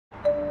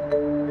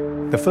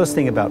The first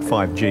thing about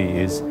 5G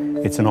is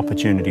it's an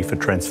opportunity for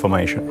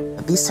transformation.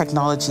 These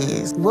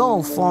technologies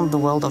will form the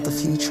world of the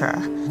future.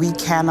 We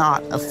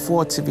cannot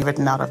afford to be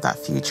written out of that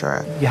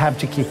future. You have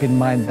to keep in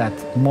mind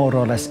that more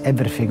or less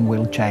everything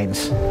will change.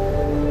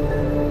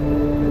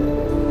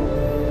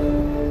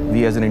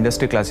 We as an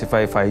industry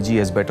classify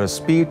 5G as better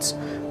speeds,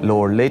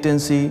 lower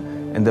latency,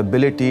 and the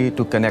ability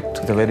to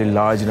connect the very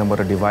large number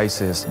of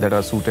devices that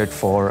are suited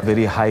for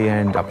very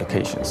high-end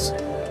applications.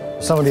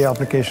 Some of the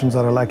applications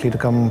that are likely to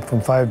come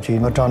from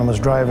 5G, autonomous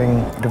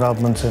driving,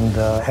 developments in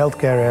the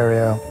healthcare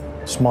area,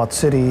 smart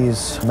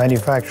cities,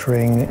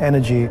 manufacturing,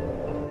 energy.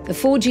 The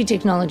 4G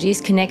technology is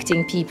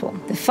connecting people.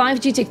 The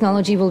 5G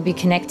technology will be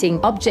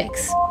connecting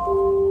objects.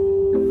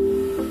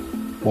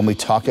 When we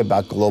talk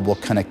about global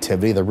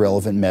connectivity, the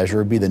relevant measure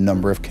would be the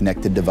number of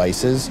connected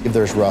devices. If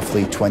there's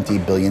roughly 20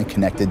 billion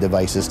connected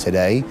devices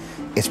today,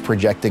 it's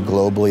projected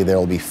globally there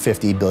will be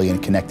 50 billion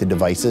connected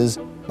devices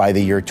by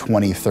the year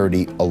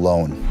 2030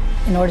 alone.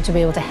 In order to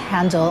be able to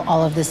handle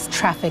all of this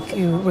traffic,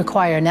 you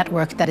require a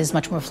network that is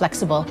much more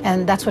flexible,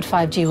 and that's what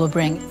 5G will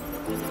bring.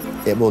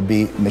 It will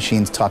be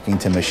machines talking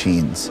to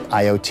machines,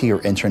 IoT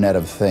or Internet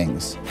of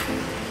Things.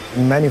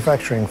 In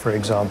manufacturing, for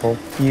example,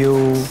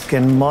 you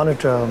can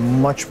monitor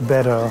much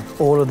better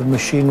all of the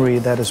machinery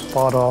that is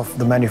part of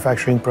the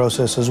manufacturing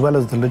process as well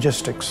as the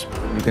logistics.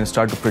 You can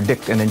start to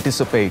predict and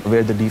anticipate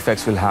where the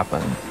defects will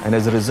happen. And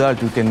as a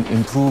result, you can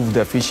improve the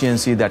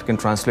efficiency that can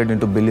translate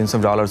into billions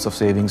of dollars of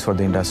savings for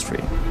the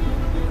industry.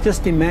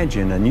 Just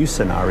imagine a new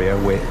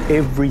scenario where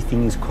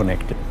everything's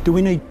connected. Do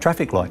we need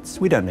traffic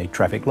lights? We don't need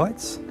traffic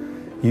lights.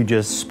 You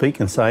just speak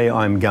and say,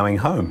 I'm going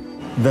home.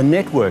 The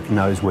network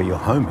knows where your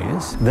home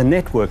is. The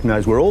network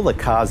knows where all the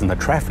cars and the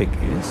traffic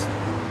is.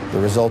 The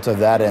result of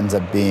that ends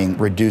up being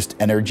reduced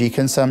energy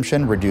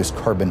consumption, reduced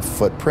carbon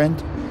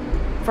footprint.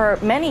 For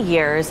many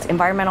years,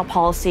 environmental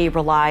policy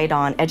relied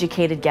on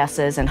educated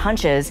guesses and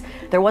hunches.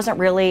 There wasn't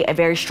really a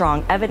very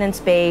strong evidence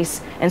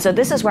base. And so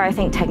this is where I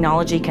think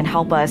technology can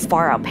help us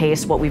far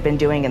outpace what we've been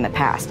doing in the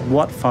past.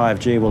 What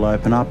 5G will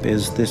open up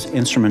is this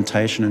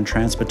instrumentation and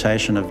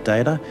transportation of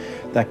data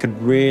that could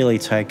really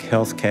take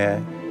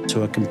healthcare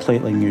to a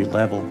completely new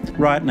level.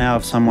 Right now,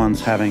 if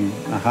someone's having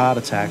a heart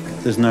attack,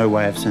 there's no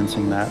way of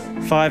sensing that.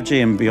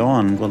 5G and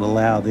beyond will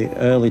allow the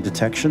early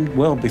detection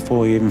well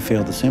before you even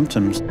feel the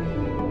symptoms.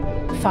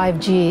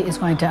 5G is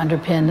going to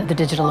underpin the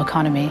digital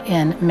economy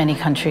in many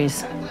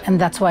countries, and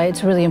that's why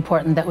it's really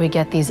important that we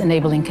get these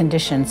enabling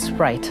conditions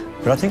right.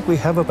 But I think we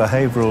have a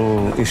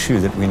behavioural issue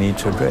that we need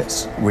to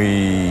address.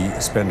 We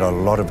spend a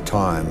lot of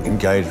time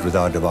engaged with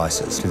our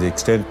devices to the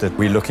extent that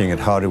we're looking at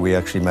how do we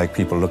actually make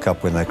people look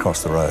up when they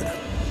cross the road.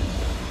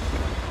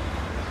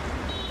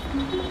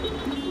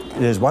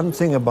 There's one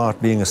thing about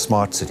being a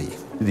smart city.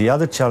 The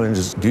other challenge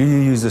is, do you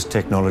use this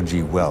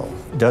technology well?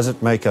 Does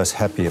it make us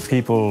happier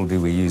people? Do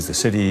we use the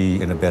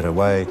city in a better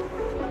way?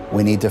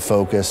 We need to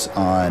focus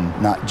on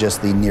not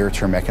just the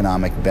near-term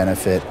economic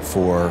benefit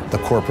for the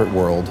corporate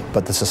world,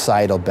 but the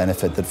societal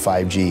benefit that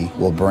 5G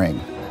will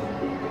bring.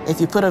 If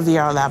you put a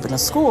VR lab in a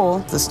school,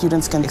 the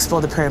students can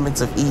explore the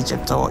pyramids of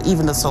Egypt or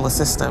even the solar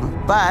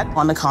system. But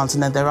on the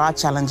continent, there are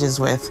challenges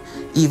with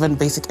even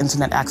basic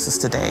internet access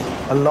today.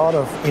 A lot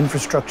of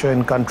infrastructure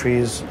in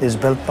countries is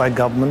built by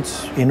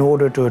governments in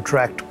order to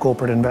attract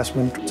corporate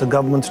investment. So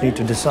governments need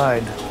to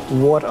decide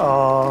what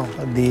are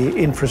the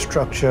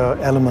infrastructure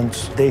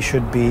elements they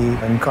should be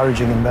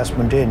encouraging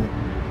investment in.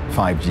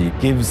 5G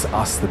gives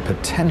us the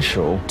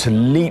potential to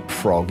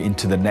leapfrog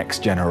into the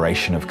next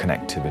generation of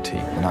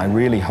connectivity. And I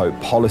really hope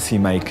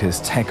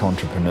policymakers, tech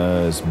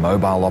entrepreneurs,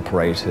 mobile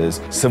operators,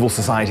 civil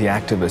society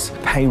activists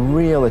pay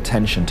real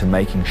attention to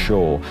making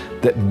sure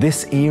that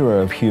this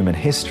era of human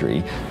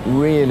history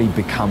really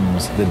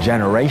becomes the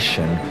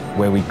generation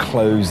where we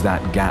close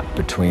that gap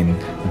between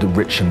the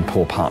rich and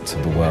poor parts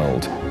of the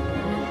world.